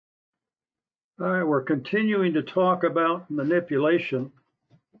All right, we're continuing to talk about manipulation,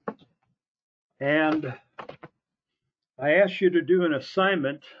 and I asked you to do an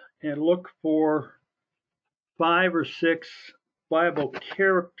assignment and look for 5 or 6 Bible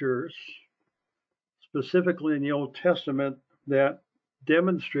characters, specifically in the Old Testament, that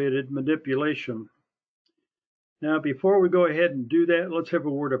demonstrated manipulation. Now, before we go ahead and do that, let's have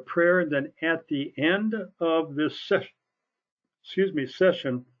a word of prayer, and then at the end of this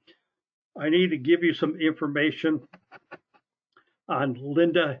session, I need to give you some information on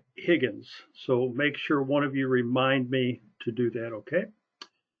Linda Higgins. So make sure one of you remind me to do that, okay?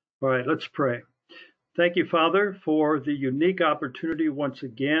 All right, let's pray. Thank you, Father, for the unique opportunity once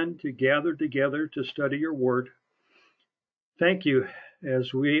again to gather together to study your word. Thank you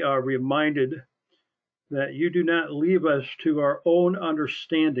as we are reminded that you do not leave us to our own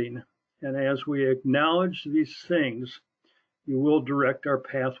understanding. And as we acknowledge these things, you will direct our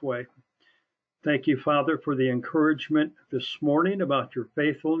pathway. Thank you, Father, for the encouragement this morning about your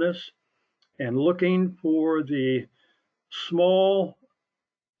faithfulness and looking for the small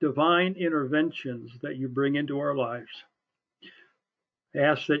divine interventions that you bring into our lives. I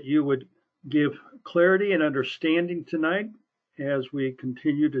ask that you would give clarity and understanding tonight as we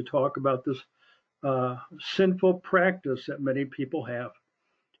continue to talk about this sinful practice that many people have.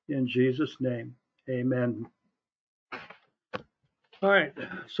 In Jesus' name, amen. All right,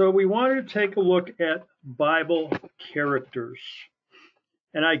 so we wanted to take a look at Bible characters.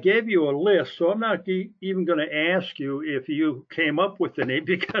 And I gave you a list, so I'm not even going to ask you if you came up with any,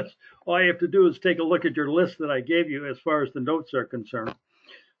 because all you have to do is take a look at your list that I gave you as far as the notes are concerned.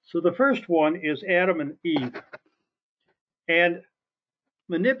 So the first one is Adam and Eve. And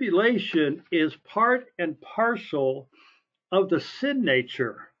manipulation is part and parcel of the sin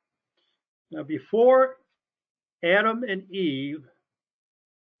nature. Now, before Adam and Eve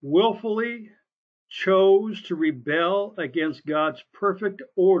willfully chose to rebel against God's perfect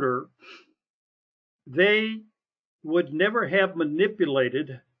order, they would never have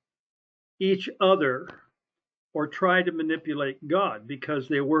manipulated each other or tried to manipulate God because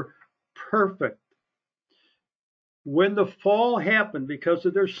they were perfect. When the fall happened because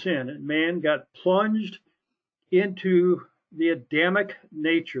of their sin and man got plunged into the Adamic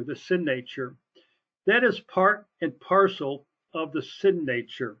nature, the sin nature, that is part and parcel of the sin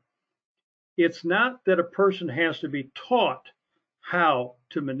nature. It's not that a person has to be taught how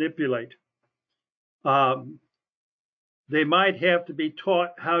to manipulate. They might have to be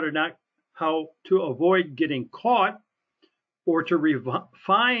taught how to avoid getting caught or to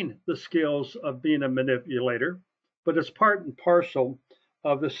refine the skills of being a manipulator, but it's part and parcel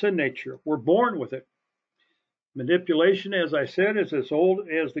of the sin nature. We're born with it. Manipulation, as I said, is as old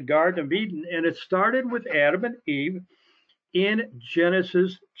as the Garden of Eden, and it started with Adam and Eve in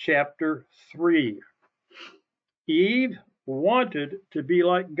Genesis chapter 3. Eve wanted to be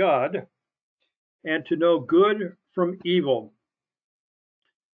like God and to know good from evil.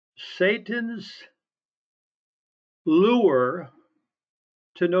 Satan's lure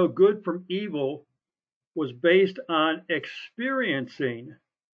to know good from evil was based on experiencing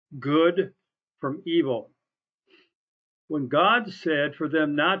good from evil. When God said for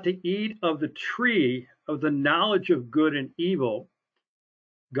them not to eat of the tree of the knowledge of good and evil,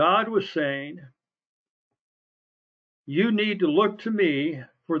 God was saying, you need to look to me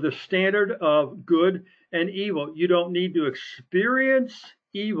for the standard of good and evil. You don't need to experience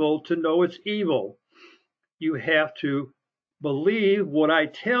evil to know it's evil. You have to believe what I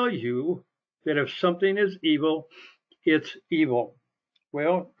tell you, that if something is evil, it's evil.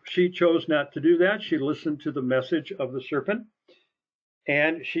 Well, she chose not to do that. She listened to the message of the serpent,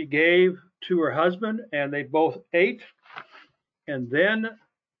 and she gave to her husband, and they both ate. And then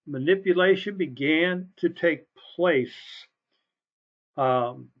manipulation began to take place.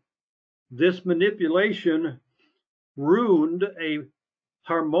 This manipulation ruined a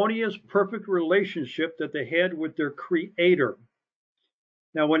harmonious, perfect relationship that they had with their Creator.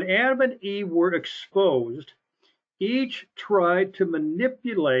 Now, when Adam and Eve were exposed, each tried to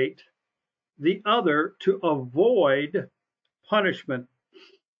manipulate the other to avoid punishment.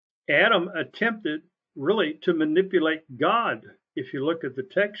 Adam attempted really to manipulate God, if you look at the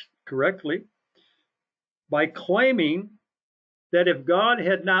text correctly, by claiming that if God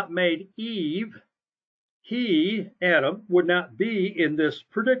had not made Eve, he, Adam, would not be in this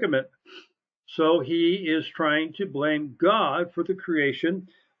predicament. So he is trying to blame God for the creation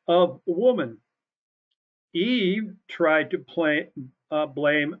of woman. Eve tried to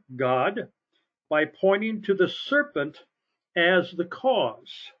blame God by pointing to the serpent as the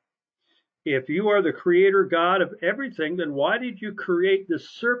cause. If you are the creator God of everything, then why did you create this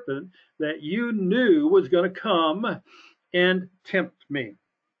serpent that you knew was going to come and tempt me?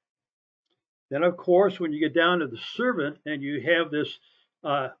 Then, of course, when you get down to the servant and you have this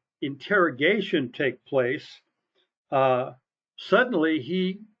interrogation take place, suddenly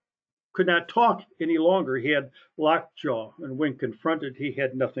he could not talk any longer. He had lockjaw, and when confronted, he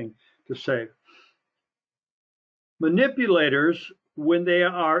had nothing to say. Manipulators, when they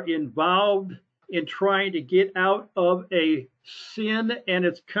are involved in trying to get out of a sin and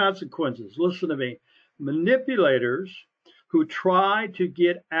its consequences, listen to me, manipulators who try to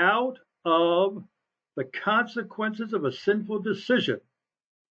get out of the consequences of a sinful decision,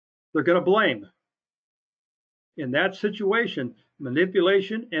 they're going to blame. In that situation,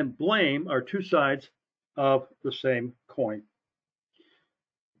 manipulation and blame are two sides of the same coin.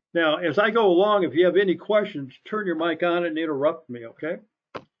 Now, as I go along, if you have any questions, turn your mic on and interrupt me, okay?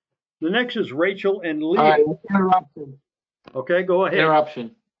 The next is Rachel and Leah. All right, interruption. Okay, go ahead.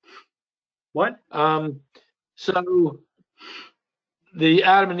 Interruption. What? So the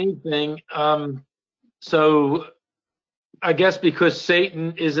Adam and Eve thing, so I guess because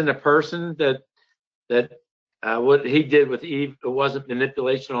Satan isn't a person, that what he did with Eve, it wasn't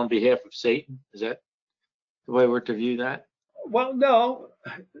manipulation on behalf of Satan. Is that the way we're to view that? Well, no.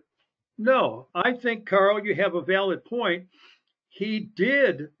 I think, Carl, you have a valid point. He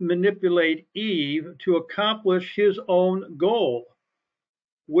did manipulate Eve to accomplish his own goal,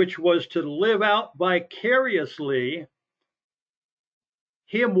 which was to live out vicariously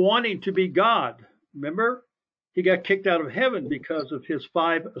him wanting to be God. Remember, he got kicked out of heaven because of his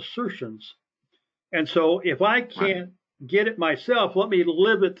 5 assertions. And so if I can't get it myself, let me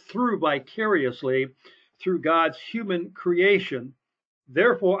live it through vicariously through God's human creation.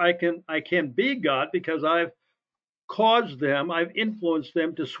 Therefore, I can be God because I've caused them, I've influenced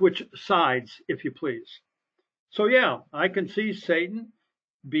them to switch sides, if you please. So yeah, I can see Satan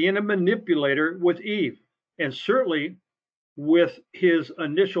being a manipulator with Eve, and certainly with his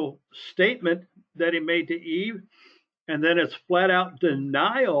initial statement that he made to Eve, and then its flat out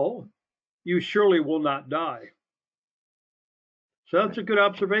denial, you surely will not die. So that's a good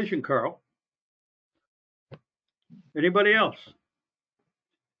observation, Carl. Anybody else?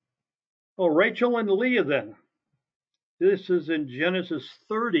 Oh, Rachel and Leah then. This is in Genesis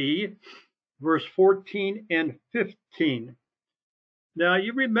 30, verse 14 and 15. Now,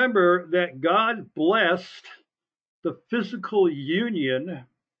 you remember that God blessed the physical union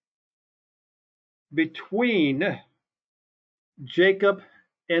between Jacob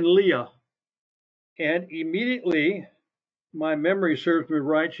and Leah. And immediately, my memory serves me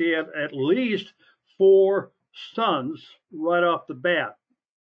right, she had at least 4 sons right off the bat.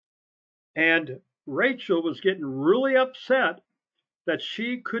 And Rachel was getting really upset that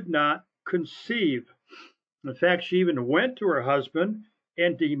she could not conceive. In fact, she even went to her husband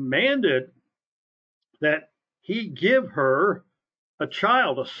and demanded that he give her a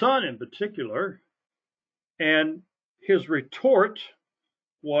child, a son in particular. And his retort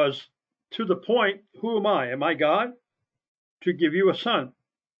was to the point, who am I? Am I God to give you a son?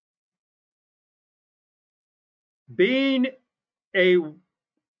 Being a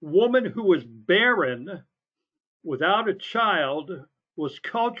woman who was barren without a child was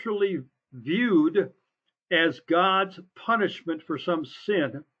culturally viewed as God's punishment for some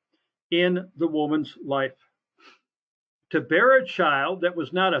sin in the woman's life. To bear a child that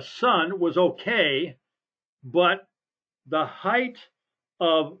was not a son was okay, but the height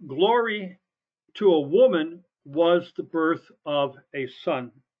of glory to a woman was the birth of a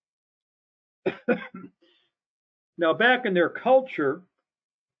son. Now, back in their culture,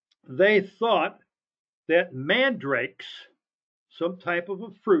 they thought that mandrakes, some type of a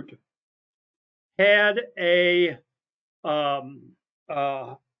fruit, had a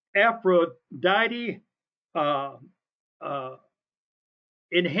Aphrodite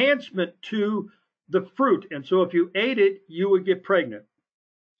enhancement to the fruit. And so if you ate it, you would get pregnant.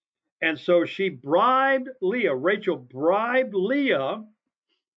 And so she bribed Leah, Rachel bribed Leah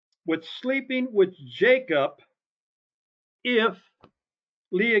with sleeping with Jacob if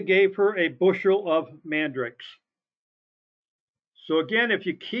Leah gave her a bushel of mandrakes. So again, if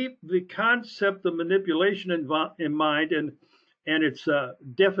you keep the concept of manipulation in mind and its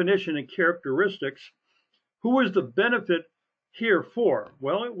definition and characteristics, who was the benefit here for?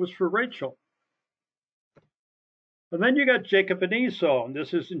 Well, it was for Rachel. And then you got Jacob and Esau, and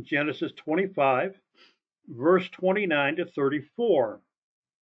this is in Genesis 25, verse 29 to 34.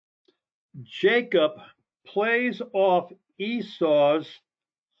 Jacob plays off Esau's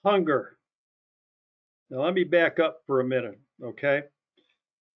hunger. Now let me back up for a minute, okay?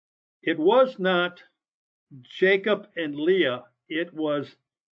 It was not Jacob and Leah. It was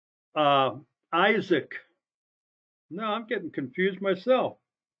Isaac. No, I'm getting confused myself.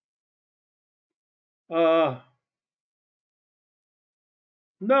 No,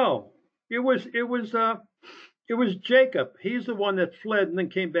 it was Jacob. He's the one that fled and then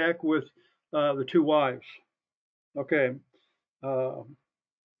came back with the two wives. Okay. Uh,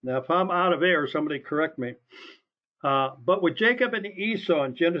 Now, if I'm out of air, somebody correct me. But with Jacob and Esau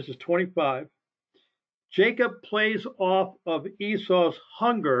in Genesis 25, Jacob plays off of Esau's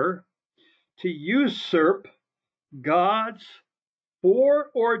hunger to usurp God's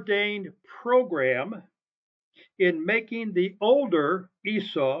foreordained program in making the older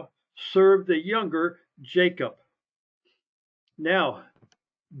Esau serve the younger Jacob. Now,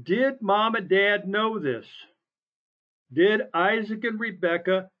 did mom and dad know this? Did Isaac and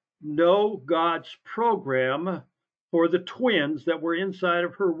Rebekah know God's program for the twins that were inside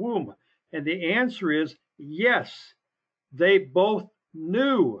of her womb? And the answer is yes, they both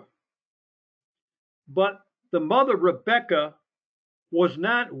knew. But the mother, Rebekah, was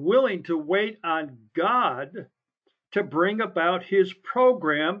not willing to wait on God to bring about his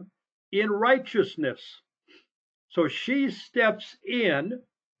program in righteousness. So she steps in,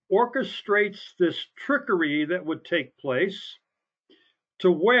 orchestrates this trickery that would take place to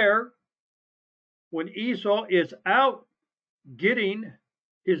where when Esau is out getting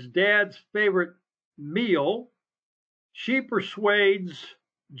his dad's favorite meal, she persuades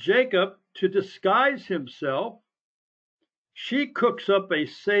Jacob to disguise himself. She cooks up a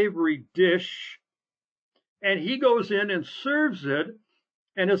savory dish and he goes in and serves it.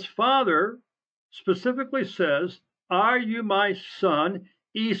 And his father specifically says, "Are you my son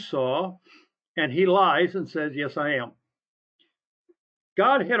Esau?" And he lies and says, "Yes, I am."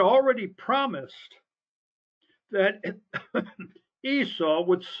 God had already promised that Esau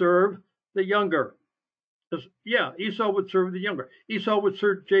would serve the younger. Yeah, Esau would serve the younger. Esau would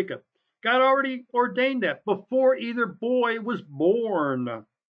serve Jacob. God already ordained that before either boy was born.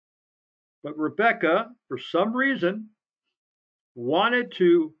 But Rebekah, for some reason, wanted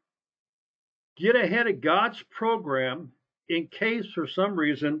to get ahead of God's program in case, for some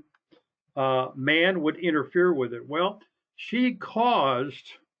reason, man would interfere with it. Well, she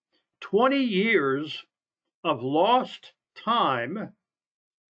caused 20 years of lost time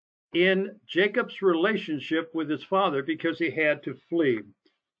in Jacob's relationship with his father because he had to flee.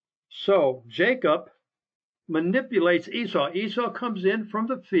 So Jacob manipulates Esau. Esau comes in from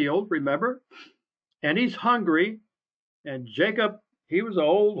the field, remember, and he's hungry. And Jacob, he was an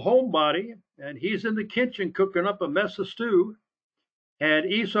old homebody, and he's in the kitchen cooking up a mess of stew. And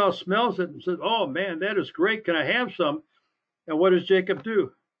Esau smells it and says, "Oh man, that is great. Can I have some?" And what does Jacob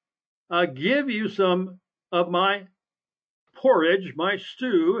do? "I'll give you some of my porridge, my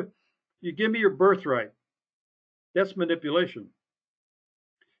stew. You give me your birthright." That's manipulation.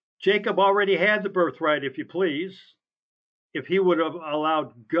 Jacob already had the birthright, if you please, if he would have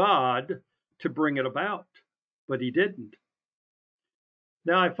allowed God to bring it about, but he didn't.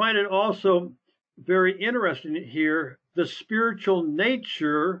 Now, I find it also very interesting here the spiritual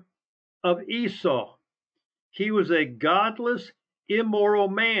nature of Esau. He was a godless, immoral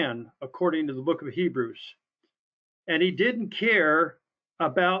man, according to the book of Hebrews. And he didn't care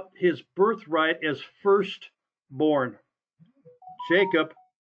about his birthright as firstborn. Jacob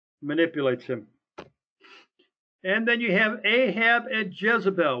manipulates him. And then you have Ahab and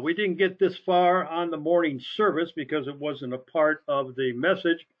Jezebel. We didn't get this far on the morning service because it wasn't a part of the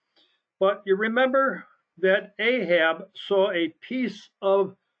message. But you remember that Ahab saw a piece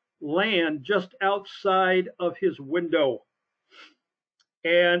of land just outside of his window.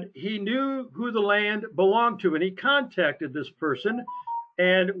 And he knew who the land belonged to. And he contacted this person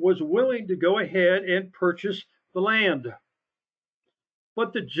and was willing to go ahead and purchase the land.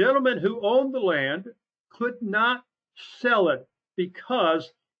 But the gentleman who owned the land could not sell it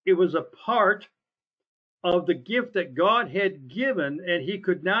because it was a part of the gift that God had given, and he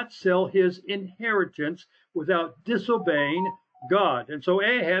could not sell his inheritance without disobeying God. And so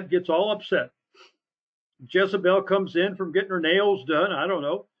Ahab gets all upset. Jezebel comes in from getting her nails done, I don't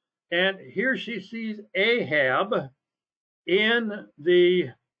know, and here she sees Ahab in the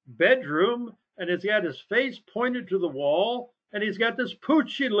bedroom, and he's got his face pointed to the wall, and he's got this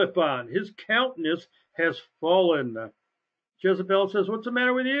poochy lip on. His countenance has fallen. Jezebel says, "What's the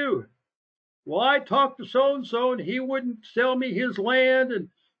matter with you?" "Well, I talked to so-and-so, and he wouldn't sell me his land, and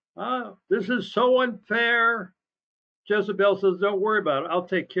this is so unfair." Jezebel says, "Don't worry about it. I'll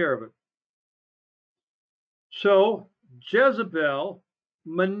take care of it." So Jezebel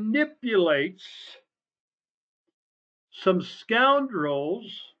manipulates some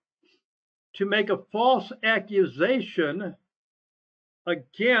scoundrels to make a false accusation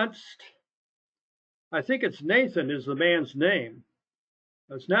against, I think it's Nathan is the man's name.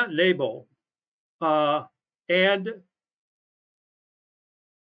 It's not Nabal. And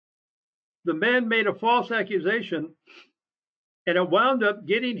the men made a false accusation, and it wound up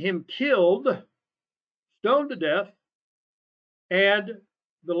getting him killed, stoned to death, and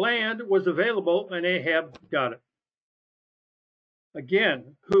the land was available, and Ahab got it.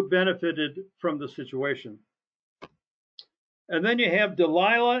 Again, who benefited from the situation? And then you have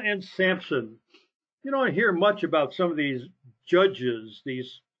Delilah and Samson. You don't hear much about some of these judges,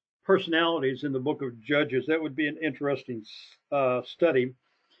 these personalities in the book of Judges. That would be an interesting study.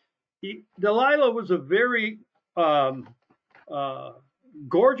 Delilah was a very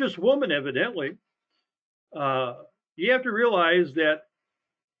gorgeous woman, evidently. You have to realize that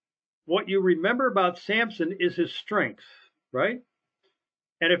what you remember about Samson is his strength, right?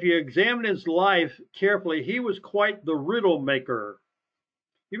 And if you examine his life carefully, he was quite the riddle maker.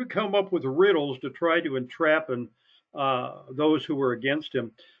 He would come up with riddles to try to entrap those who were against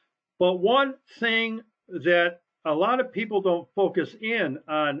him. But one thing that a lot of people don't focus in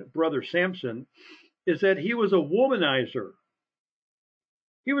on Brother Samson is that he was a womanizer.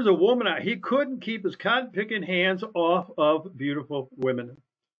 He was a womanizer. He couldn't keep his cotton-picking hands off of beautiful women.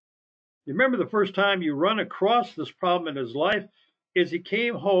 You remember the first time you run across this problem in his life is he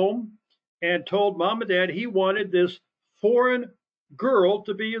came home and told mom and dad he wanted this foreign girl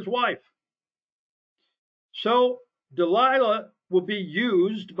to be his wife. So Delilah will be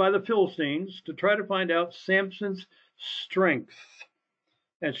used by the Philistines to try to find out Samson's strength.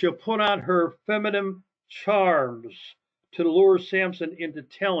 And she'll put on her feminine charms to lure Samson into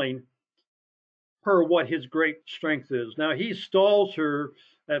telling her what his great strength is. Now, he stalls her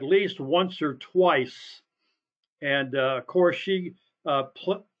at least once or twice. And of course, she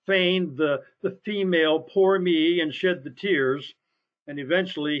feigned the female, poor me, and shed the tears. And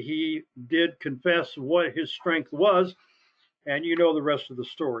eventually, he did confess what his strength was. And you know the rest of the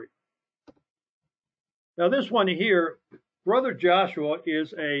story. Now, this one here, Brother Joshua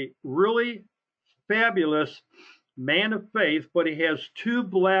is a really fabulous man of faith, but he has two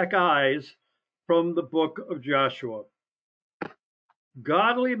black eyes from the book of Joshua.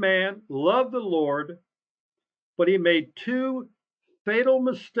 Godly man, loved the Lord, but he made two fatal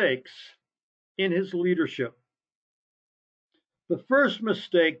mistakes in his leadership. The first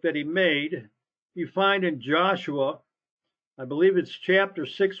mistake that he made, you find in Joshua, I believe it's chapter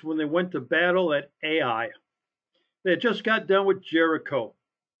 6, when they went to battle at Ai. They had just got done with Jericho.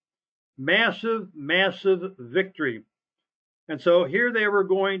 Massive, massive victory. And so here they were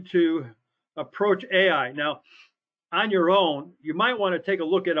going to approach Ai. Now, on your own, you might want to take a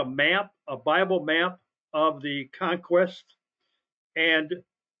look at a map, a Bible map of the conquest, and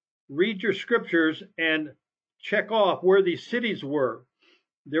read your scriptures and check off where these cities were.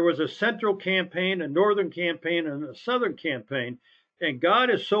 There was a central campaign, a northern campaign, and a southern campaign. And God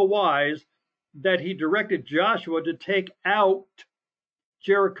is so wise that he directed Joshua to take out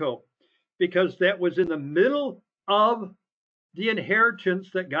Jericho, because that was in the middle of the inheritance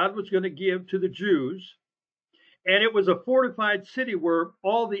that God was going to give to the Jews. And it was a fortified city where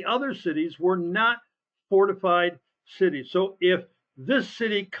all the other cities were not fortified cities. So if this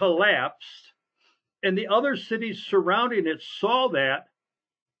city collapsed and the other cities surrounding it saw that,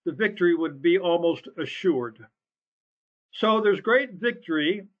 the victory would be almost assured. So there's great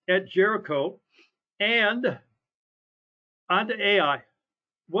victory at Jericho and onto Ai.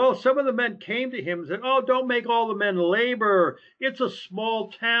 Well, some of the men came to him and said, "Oh, don't make all the men labor. It's a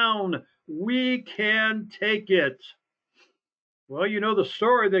small town. We can take it." Well, you know the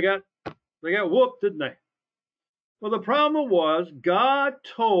story. They got whooped, didn't they? Well, the problem was God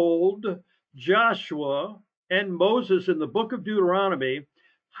told Joshua and Moses in the book of Deuteronomy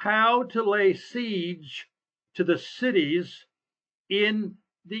how to lay siege to the cities in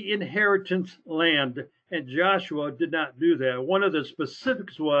the inheritance land. And Joshua did not do that. One of the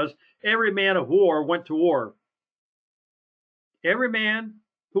specifics was every man of war went to war. Every man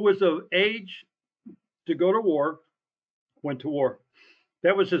who was of age to go to war went to war.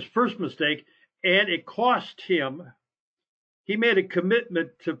 That was his first mistake, and it cost him. He made a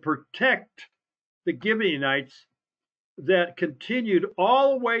commitment to protect the Gibeonites that continued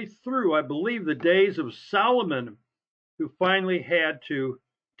all the way through, I believe, the days of Solomon, who finally had to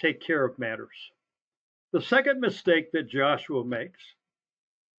take care of matters. The second mistake that Joshua makes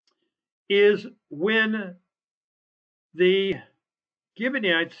is when the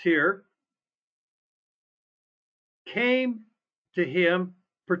Gibeonites here came to him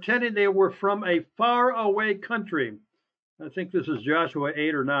pretending they were from a far away country. I think this is Joshua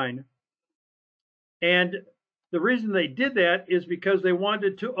 8 or 9. And the reason they did that is because they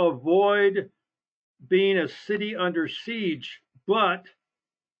wanted to avoid being a city under siege, but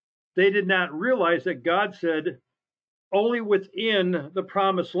they did not realize that God said only within the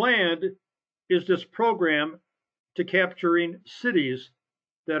promised land is this program to capturing cities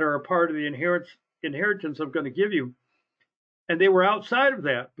that are a part of the inheritance I'm going to give you. And they were outside of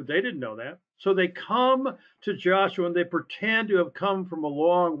that, but they didn't know that. So they come to Joshua and they pretend to have come from a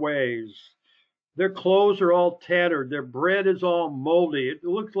long ways. Their clothes are all tattered. Their bread is all moldy. It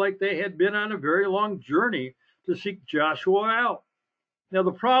looks like they had been on a very long journey to seek Joshua out. Now,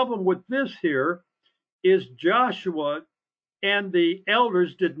 the problem with this here is Joshua and the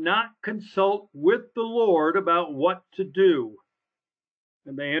elders did not consult with the Lord about what to do.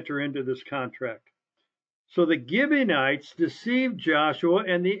 And they enter into this contract. So the Gibeonites deceived Joshua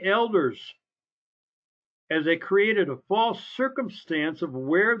and the elders as they created a false circumstance of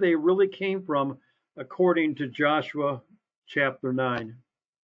where they really came from, according to Joshua chapter 9.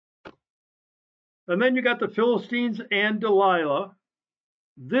 And then you got the Philistines and Delilah.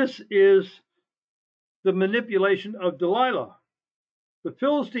 This is the manipulation of Delilah. The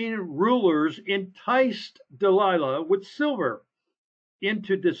Philistine rulers enticed Delilah with silver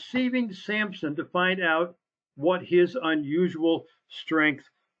into deceiving Samson to find out what his unusual strength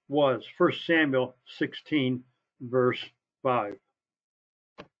was. 1 Samuel 16, verse 5.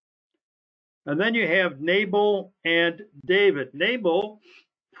 And then you have Nabal and David. Nabal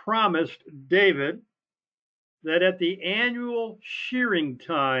promised David that at the annual shearing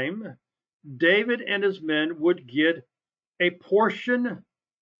time, David and his men would get a portion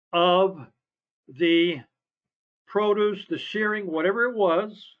of the produce, the shearing, whatever it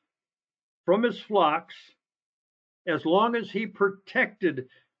was, from his flocks, as long as he protected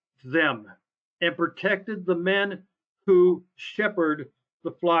them and protected the men who shepherd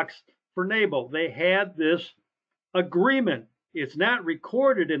the flocks for Nabal. They had this agreement. It's not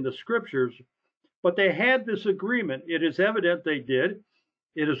recorded in the scriptures, but they had this agreement. It is evident they did.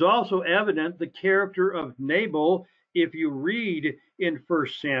 It is also evident the character of Nabal, if you read in 1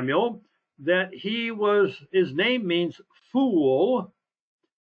 Samuel, that his name means fool,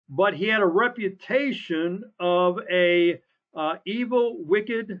 but he had a reputation of a evil,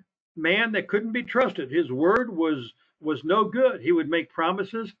 wicked man that couldn't be trusted. His word was no good. He would make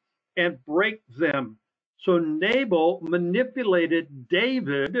promises and break them. So Nabal manipulated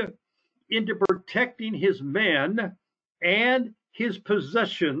David into protecting his men and his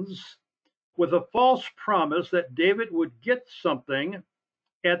possessions with a false promise that David would get something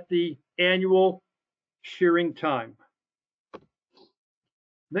at the annual shearing time.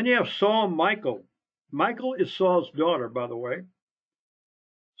 Then you have Saul and Michal. Michal is Saul's daughter, by the way.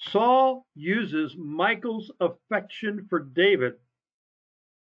 Saul uses Michal's affection for David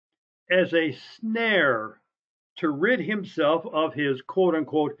as a snare to rid himself of his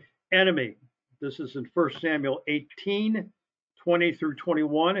quote-unquote enemy. This is in 1 Samuel 18, 20 through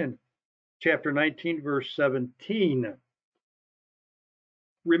 21, and chapter 19, verse 17.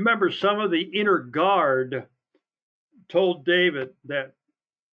 Remember, some of the inner guard told David that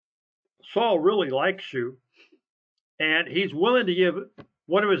Saul really likes you, and he's willing to give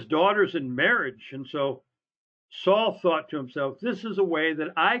one of his daughters in marriage. And so Saul thought to himself, this is a way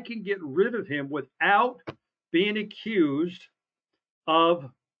that I can get rid of him without being accused of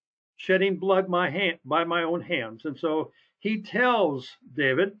shedding blood by my own hands. And so he tells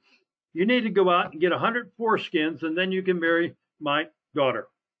David, you need to go out and get 100 foreskins, and then you can marry my daughter.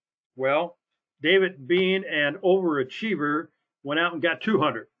 Well, David, being an overachiever, went out and got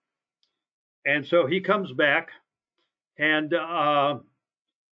 200. And so he comes back, and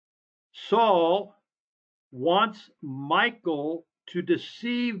Saul wants Michal to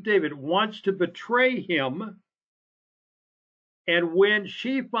deceive David, wants to betray him. And when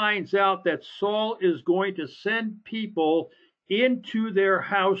she finds out that Saul is going to send people into their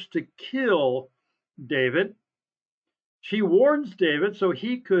house to kill David, she warns David so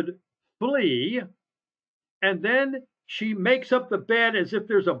he could flee. And then she makes up the bed as if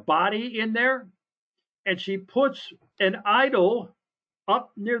there's a body in there. And she puts an idol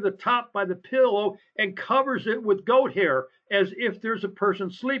up near the top by the pillow and covers it with goat hair as if there's a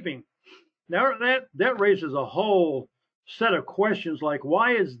person sleeping. Now that raises a whole set of questions, like,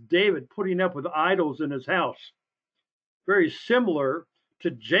 why is David putting up with idols in his house? Very similar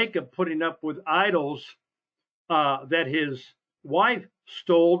to Jacob putting up with idols that his wife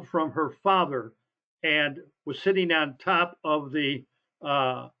stole from her father and was sitting on top of the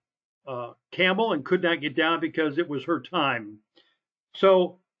camel and could not get down because it was her time.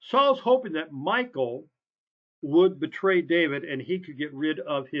 So Saul's hoping that Michal would betray David and he could get rid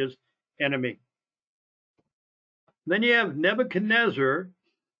of his enemy. Then you have Nebuchadnezzar,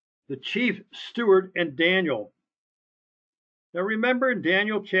 the chief steward, and Daniel. Now remember in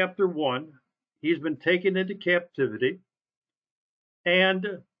Daniel chapter 1, he's been taken into captivity, and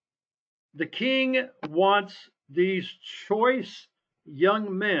the king wants these choice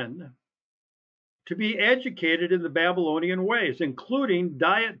young men to be educated in the Babylonian ways, including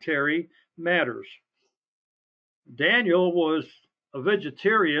dietary matters. Daniel was a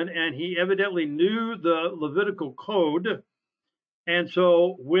vegetarian, and he evidently knew the Levitical code. And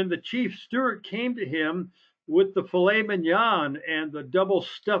so when the chief steward came to him with the filet mignon and the double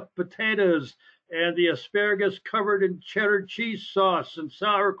stuffed potatoes and the asparagus covered in cheddar cheese sauce and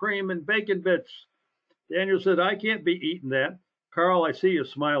sour cream and bacon bits, Daniel said, I can't be eating that. Carl, I see you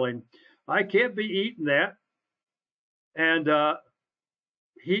smiling. I can't be eating that. And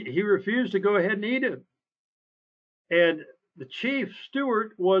he refused to go ahead and eat it. And the chief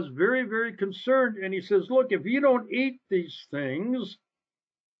steward was very, very concerned. And he says, look, if you don't eat these things,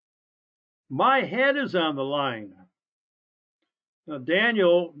 my head is on the line. Now,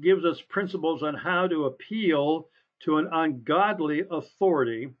 Daniel gives us principles on how to appeal to an ungodly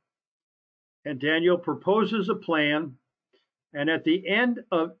authority. And Daniel proposes a plan. And at the end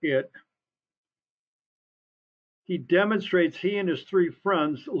of it, he demonstrates he and his three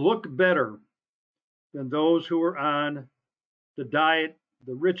friends look better than those who were on the diet,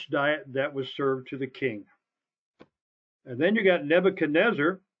 the rich diet that was served to the king. And then you got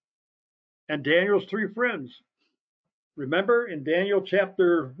Nebuchadnezzar and Daniel's three friends. Remember in Daniel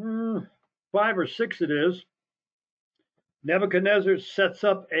chapter 5 or 6 it is, Nebuchadnezzar sets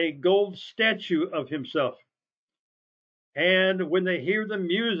up a gold statue of himself. And when they hear the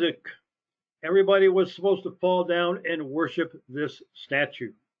music, everybody was supposed to fall down and worship this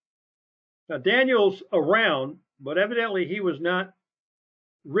statue. Now, Daniel's around, but evidently he was not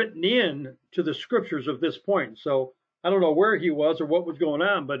written in to the scriptures of this point. So I don't know where he was or what was going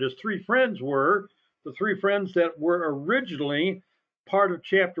on, but his three friends were the three friends that were originally part of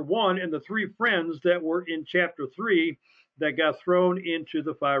chapter 1 and the three friends that were in chapter 3 that got thrown into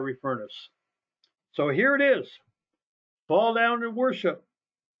the fiery furnace. So here it is. Fall down and worship.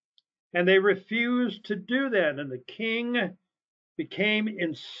 And they refused to do that. And the king became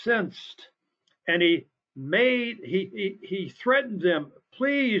incensed. And he threatened them,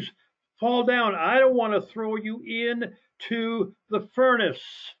 please fall down. I don't want to throw you into the furnace.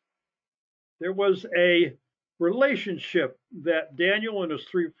 There was a relationship that Daniel and his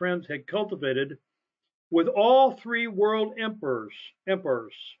three friends had cultivated with all three world emperors.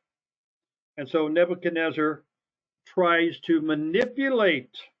 And so Nebuchadnezzar tries to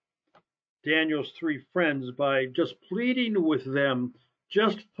manipulate Daniel's three friends by just pleading with them,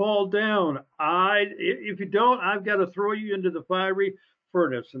 just fall down. If you don't, I've got to throw you into the fiery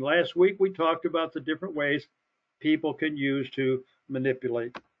furnace. And last week we talked about the different ways people can use to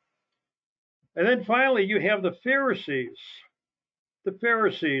manipulate. And then finally, you have the Pharisees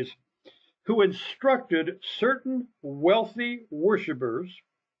who instructed certain wealthy worshipers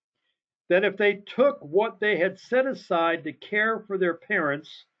that if they took what they had set aside to care for their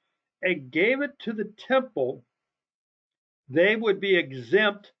parents and gave it to the temple, they would be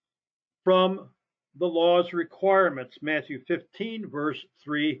exempt from the law's requirements. Matthew 15, verse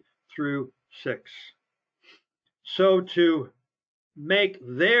 3 through 6. So to make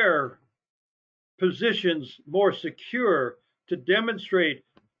their positions more secure, to demonstrate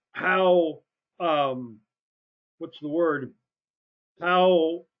how, how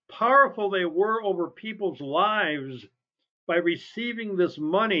powerful they were over people's lives by receiving this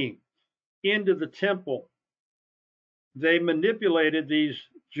money into the temple, they manipulated these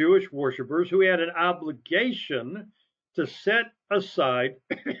Jewish worshipers who had an obligation to set aside,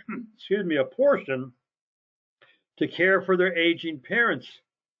 a portion to care for their aging parents.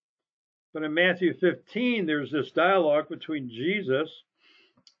 But in Matthew 15, there's this dialogue between Jesus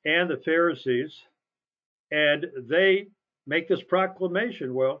and the Pharisees, and they make this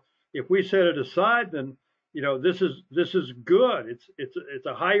proclamation. Well, if we set it aside, then this is good. It's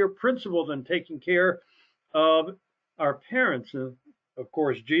a higher principle than taking care of our parents. And of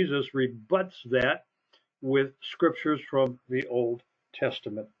course, Jesus rebuts that with scriptures from the Old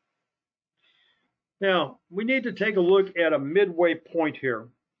Testament. Now, we need to take a look at a midway point here.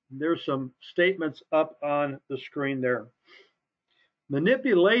 There's some statements up on the screen there.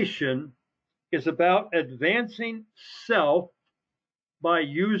 Manipulation is about advancing self by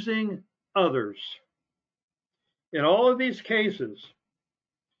using others. In all of these cases,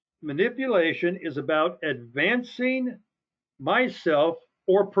 manipulation is about advancing myself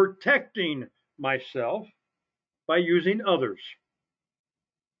or protecting myself by using others.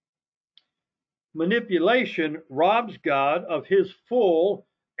 Manipulation robs God of his full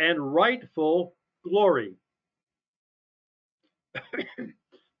and rightful glory.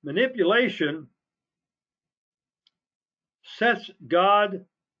 Manipulation sets God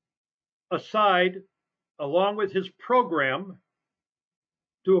aside along with his program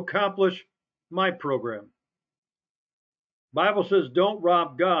to accomplish my program. Bible says don't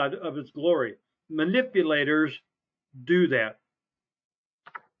rob God of his glory. Manipulators do that.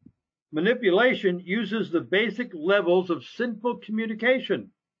 Manipulation uses the basic levels of sinful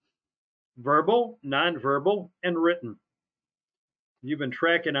communication: verbal, nonverbal, and written. You've been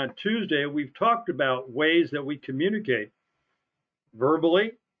tracking on Tuesday, we've talked about ways that we communicate: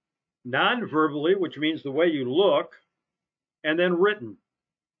 verbally, non-verbally, which means the way you look, and then written.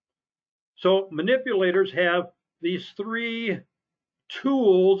 So manipulators have these three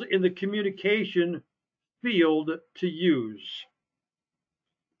tools in the communication field to use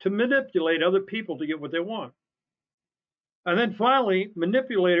to manipulate other people to get what they want. And then finally,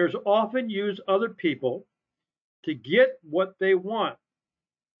 manipulators often use other people to get what they want.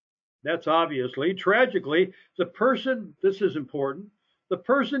 That's obviously, tragically, the person, this is important, the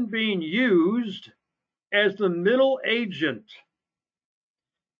person being used as the middle agent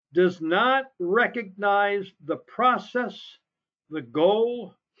does not recognize the process, the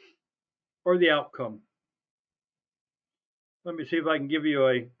goal, or the outcome. Let me see if I can give you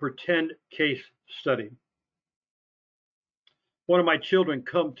a pretend case study. One of my children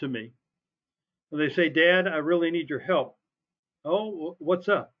come to me and they say, "Dad, I really need your help." "Oh, what's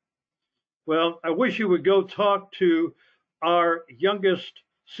up?" "Well, I wish you would go talk to our youngest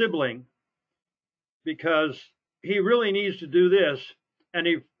sibling because he really needs to do this and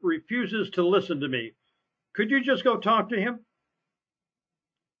he refuses to listen to me. Could you just go talk to him?"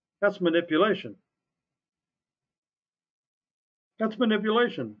 That's manipulation. That's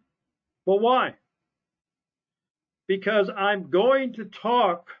manipulation. Well, why? Because I'm going to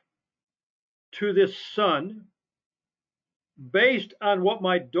talk to this son based on what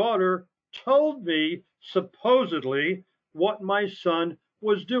my daughter told me, supposedly, what my son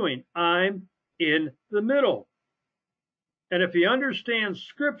was doing. I'm in the middle. And if he understands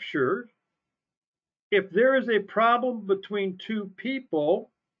scripture, if there is a problem between two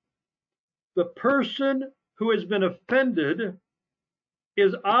people, the person who has been offended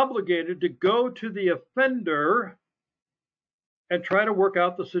is obligated to go to the offender and try to work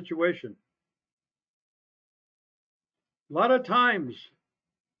out the situation. A lot of times,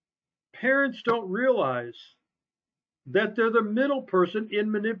 parents don't realize that they're the middle person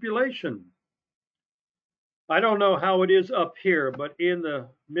in manipulation. I don't know how it is up here, but in the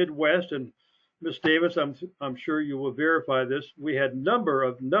Midwest, and Miss Davis, I'm sure you will verify this, we had number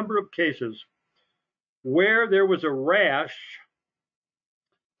of cases where there was a rash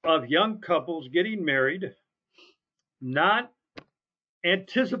of young couples getting married, not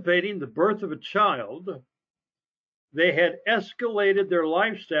anticipating the birth of a child. They had escalated their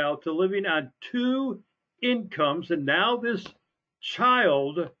lifestyle to living on two incomes, and now this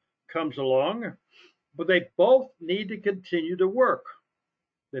child comes along, but they both need to continue to work.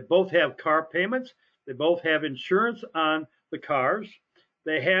 They both have car payments. They both have insurance on the cars.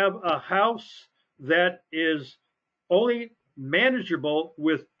 They have a house that is only manageable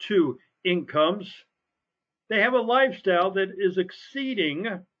with two incomes. They have a lifestyle that is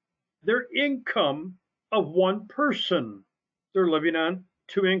exceeding their income of one person. They're living on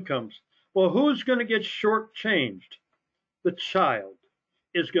two incomes. Well, who's going to get shortchanged? The child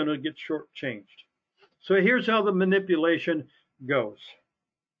is going to get shortchanged. So here's how the manipulation goes.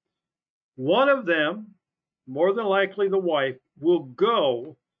 One of them, more than likely the wife, will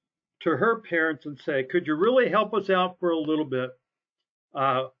go to her parents and say, "Could you really help us out for a little bit?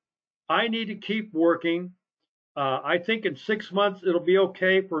 I need to keep working. I think in 6 months it'll be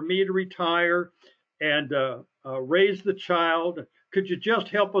okay for me to retire and raise the child. Could you just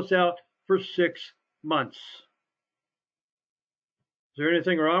help us out for 6 months?" Is there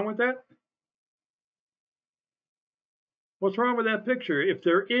anything wrong with that? What's wrong with that picture if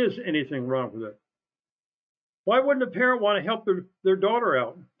there is anything wrong with it? Why wouldn't a parent want to help their daughter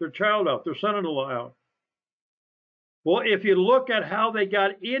out, their child out, their son-in-law out? Well, if you look at how they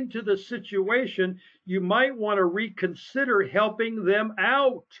got into the situation, you might want to reconsider helping them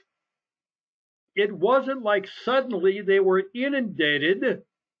out. It wasn't like suddenly they were inundated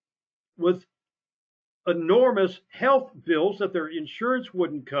with enormous health bills that their insurance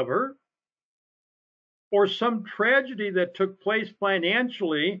wouldn't cover, or some tragedy that took place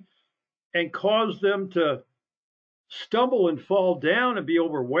financially and caused them to stumble and fall down and be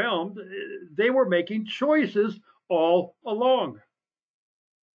overwhelmed. They were making choices all along.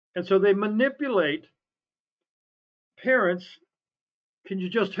 And so they manipulate parents. Can you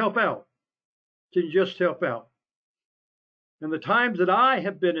just help out? Can you just help out? And the times that I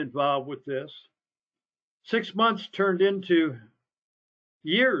have been involved with this, 6 months turned into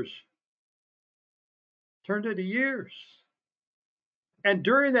years, turned into years. And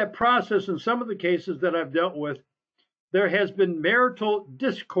during that process, in some of the cases that I've dealt with, there has been marital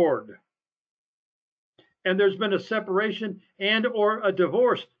discord, and there's been a separation and or a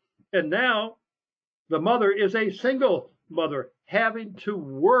divorce. And now the mother is a single mother having to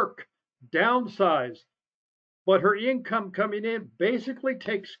work, downsize, but her income coming in basically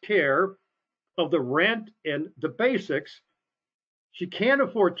takes care of the rent and the basics. She can't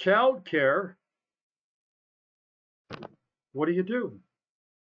afford child care. What do you do?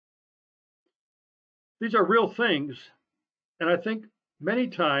 These are real things. And I think many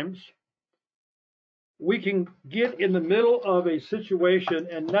times we can get in the middle of a situation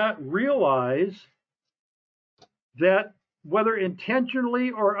and not realize that whether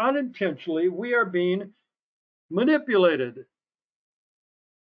intentionally or unintentionally, we are being manipulated.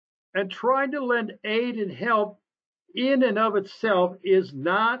 And trying to lend aid and help in and of itself is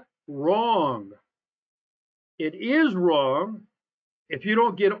not wrong. It is wrong if you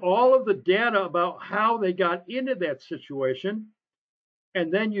don't get all of the data about how they got into that situation,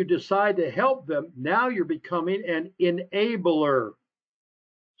 and then you decide to help them. Now you're becoming an enabler.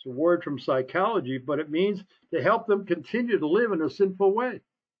 It's a word from psychology, but it means to help them continue to live in a sinful way.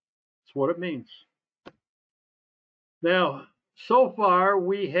 That's what it means. Now, so far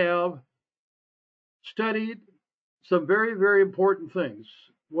we have studied some very, very important things.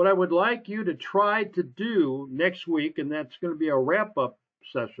 What I would like you to try to do next week, and that's going to be a wrap-up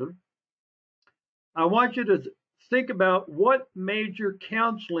session, I want you to think about what major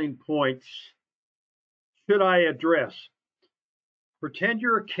counseling points should I address. Pretend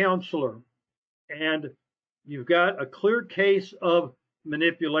you're a counselor and you've got a clear case of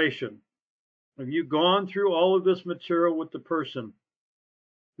manipulation. Have you gone through all of this material with the person?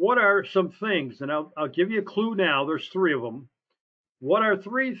 What are some things, and I'll give you a clue now, there's 3 of them. What are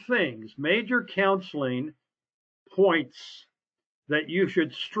 3 things, major counseling points that you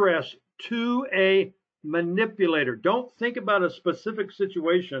should stress to a manipulator? Don't think about a specific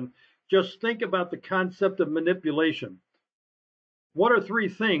situation, just think about the concept of manipulation. What are 3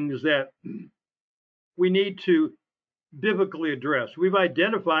 things that we need to biblically address? We've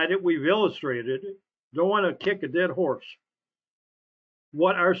identified it, we've illustrated it. Don't want to kick a dead horse.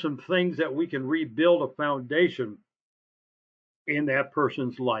 What are some things that we can rebuild a foundation in that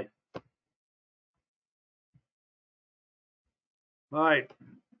person's life? All right.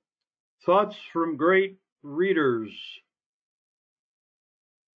 Thoughts from great readers.